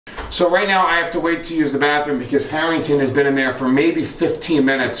So right now I have to wait to use the bathroom because Harrington has been in there for maybe 15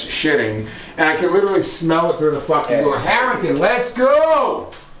 minutes shitting, and I can literally smell it through the fucking door. Harrington, let's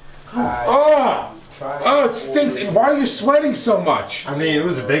go! Oh, it stinks. And why are you sweating so much? I mean, it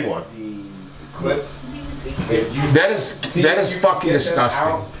was a big one. That is fucking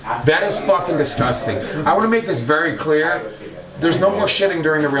disgusting. That is fucking disgusting. I want to make this very clear. There's no more shitting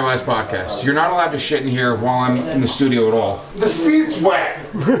during the Realize podcast. You're not allowed to shit in here while I'm in the studio at all. The seat's wet.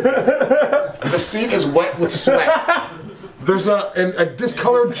 The seat is wet with sweat. There's a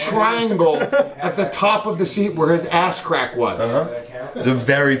discolored triangle at the top of the seat where his ass crack was. It's a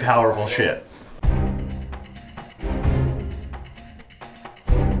very powerful shit.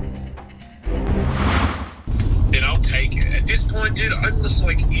 And I'll take it. At this point, dude, I'm just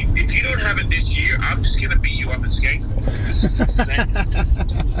like, if you don't have it this year, I'm just gonna beat you up in Skanksville. This is insane.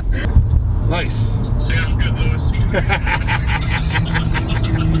 Nice. Sounds good, Lewis.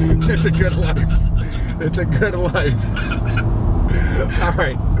 It's a good life. It's a good life. All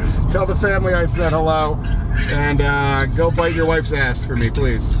right. Tell the family I said hello, and go bite your wife's ass for me,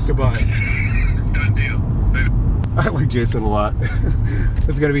 please. Goodbye. Good deal. I like Jason a lot.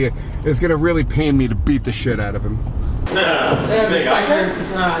 It's gonna really pain me to beat the shit out of him. What are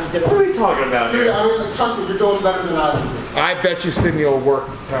we talking about here? Dude, I mean, trust me, you're doing better than I do. I bet you Sydney will work,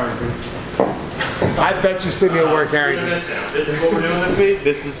 Harrington. I bet you Sydney will work, Harrington. This is what we're doing this week?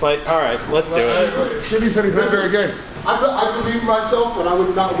 This is fight? Alright, let's do it. Sydney said he's not very good. I believe in myself, but I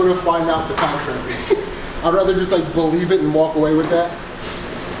would not want to find out the contrary. I'd rather just like believe it and walk away with that.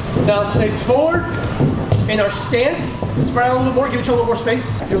 Now face forward. In our stance, spread out a little more, give each other a little more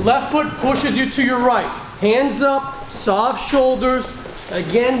space. Your left foot pushes you to your right. Hands up, soft shoulders.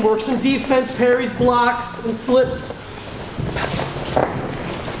 Again, work some defense, parries, blocks, and slips. Left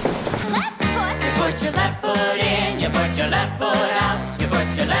foot, you put your left foot in, you put your left foot out, you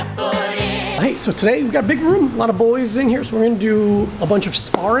put your left foot in. Hey, so today we've got a big room, a lot of boys in here, so we're gonna do a bunch of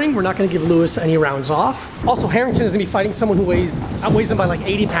sparring. We're not gonna give Lewis any rounds off. Also, Harrington is gonna be fighting someone who outweighs him by like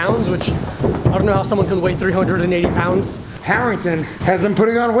 80 pounds, which I don't know how someone can weigh 380 pounds. Harrington has been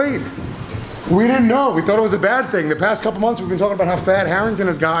putting on weight. We didn't know. We thought it was a bad thing. The past couple months we've been talking about how fat Harrington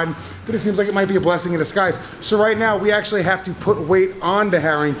has gotten, but it seems like it might be a blessing in disguise. So right now we actually have to put weight onto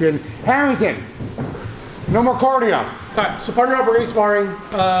Harrington. Harrington, no more cardio. All right, so partner up, we're gonna be sparring.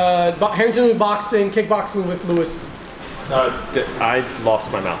 Harrington will be boxing, kickboxing with Lewis. I lost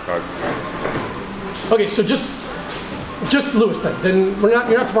my mouth guard. Okay, so just Lewis then.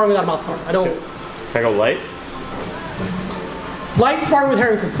 You're not sparring without a mouth guard. I don't. Can I go light? Light sparring with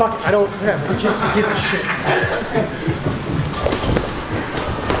Harrington. Fuck it. I don't. Yeah, it just gives a shit.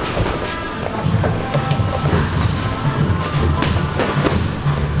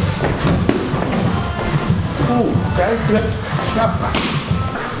 Ooh, okay.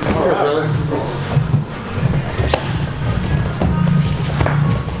 Oh, really?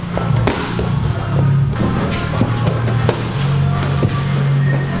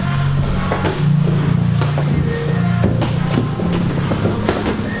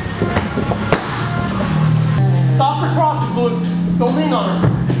 Stop the crosses, Lewis. Don't lean on her.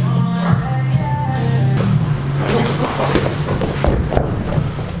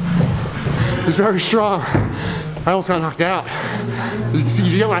 He's very strong. I almost got knocked out. You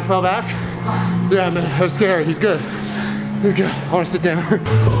get when I fell back? Yeah, man, I was scared. He's good. He's good. I want to sit down.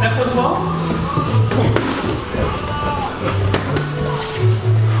 F112?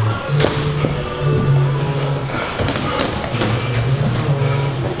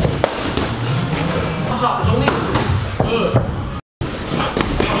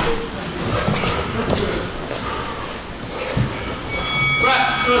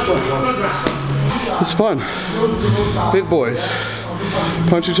 It's fun. Big boys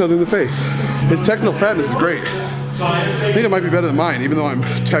punch each other in the face. His technical fatness is great. I think it might be better than mine, even though I'm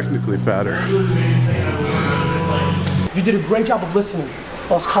technically fatter. You did a great job of listening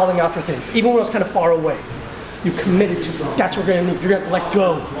while I was calling out for things, even when I was kind of far away. You committed to it. That's what we're gonna need. You're gonna have to let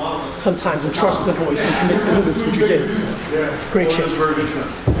go sometimes and trust the voice and commit to the movements, which you did. Great shit.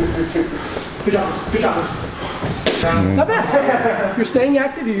 Good job. Good job. Not bad. You're staying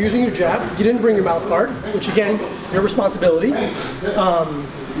active, you're using your jab. You didn't bring your mouth guard, which again, your responsibility.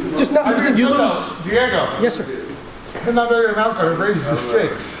 Just not losing, you lose. Diego. Yes, sir. I'm not very mouth guard, it raises the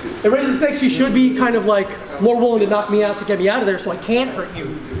stakes. It raises the stakes. You should be kind of like more willing to knock me out to get me out of there so I can't hurt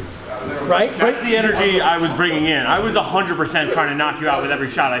you. Right? That's the energy I was bringing in. I was 100% trying to knock you out with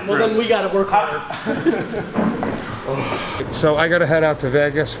every shot I threw. Well, then we gotta work harder. So I gotta head out to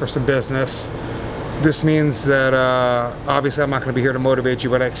Vegas for some business. This means that obviously I'm not going to be here to motivate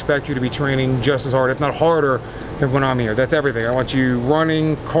you, but I expect you to be training just as hard, if not harder, than when I'm here. That's everything. I want you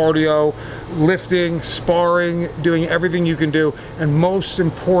running, cardio, lifting, sparring, doing everything you can do, and most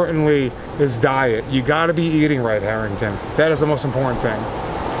importantly is diet. You got to be eating right, Harrington. That is the most important thing.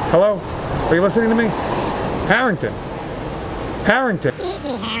 Hello? Are you listening to me? Harrington. Harrington. Eat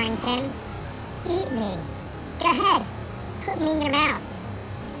me, Harrington. Eat me. Go ahead. Put me in your mouth.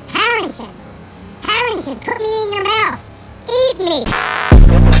 Harrington. Harrington, put me in your mouth. Eat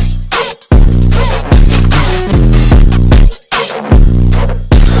me.